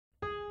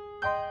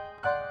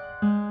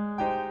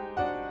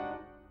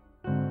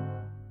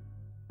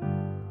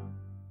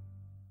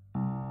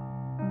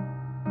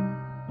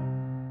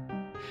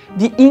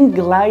The ink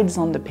glides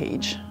on the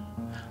page.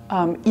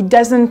 It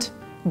doesn't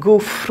go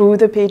through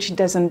the page, it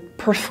doesn't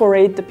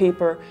perforate the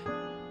paper.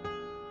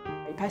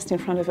 I passed in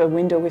front of a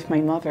window with my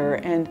mother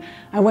and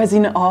I was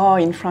in awe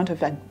in front of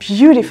that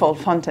beautiful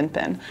fountain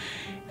pen.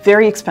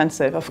 Very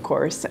expensive, of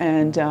course,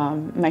 and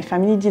my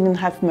family didn't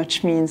have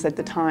much means at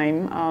the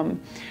time.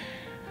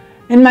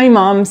 And my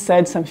mom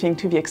said something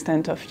to the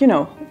extent of, you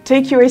know,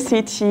 take your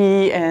ACT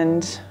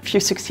and if you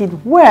succeed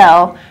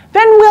well,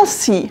 then we'll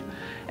see.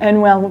 And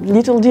well,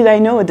 little did I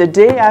know, the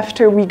day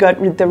after we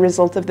got the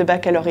result of the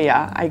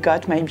baccalaureate, I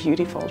got my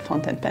beautiful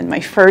fountain pen, my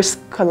first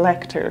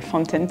collector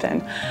fountain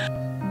pen.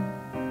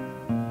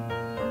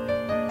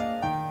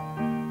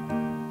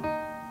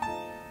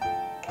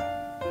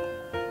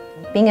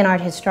 Being an art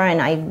historian,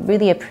 I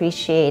really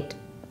appreciate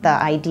the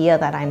idea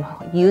that I'm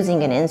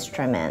using an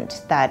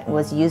instrument that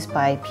was used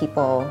by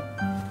people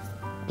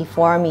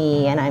before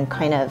me, and I'm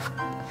kind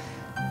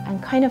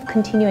of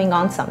continuing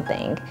on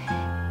something.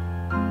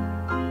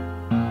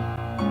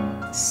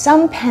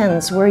 Some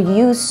pens were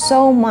used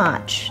so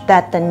much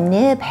that the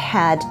nib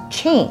had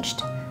changed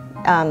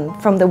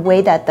from the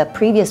way that the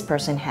previous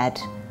person had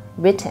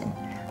written.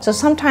 So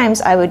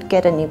sometimes I would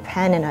get a new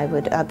pen, and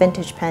a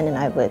vintage pen, and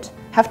I would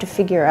have to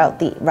figure out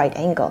the right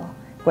angle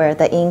where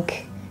the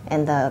ink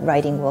and the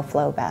writing will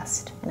flow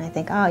best. And I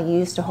think, oh, you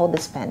used to hold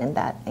this pen in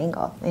that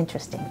angle.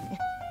 Interesting.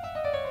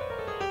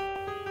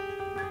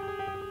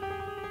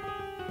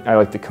 I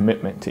like the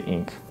commitment to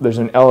ink. There's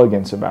an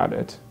elegance about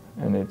it,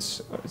 and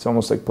it's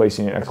almost like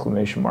placing an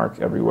exclamation mark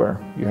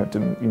everywhere. You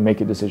make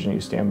a decision,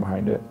 you stand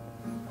behind it.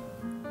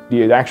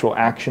 The actual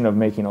action of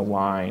making a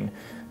line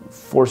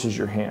forces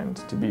your hand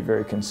to be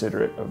very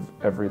considerate of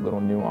every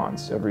little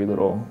nuance,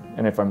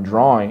 and if I'm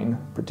drawing,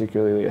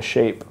 particularly a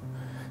shape,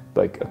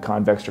 like a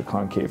convex or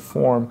concave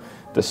form,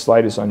 the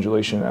slightest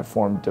undulation in that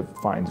form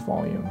defines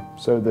volume.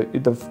 So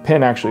the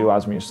pen actually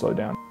allows me to slow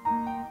down.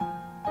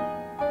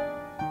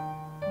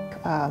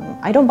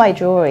 I don't buy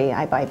jewelry,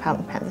 I buy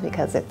fountain pens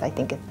because I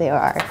think they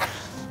are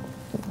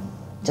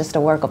just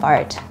a work of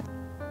art.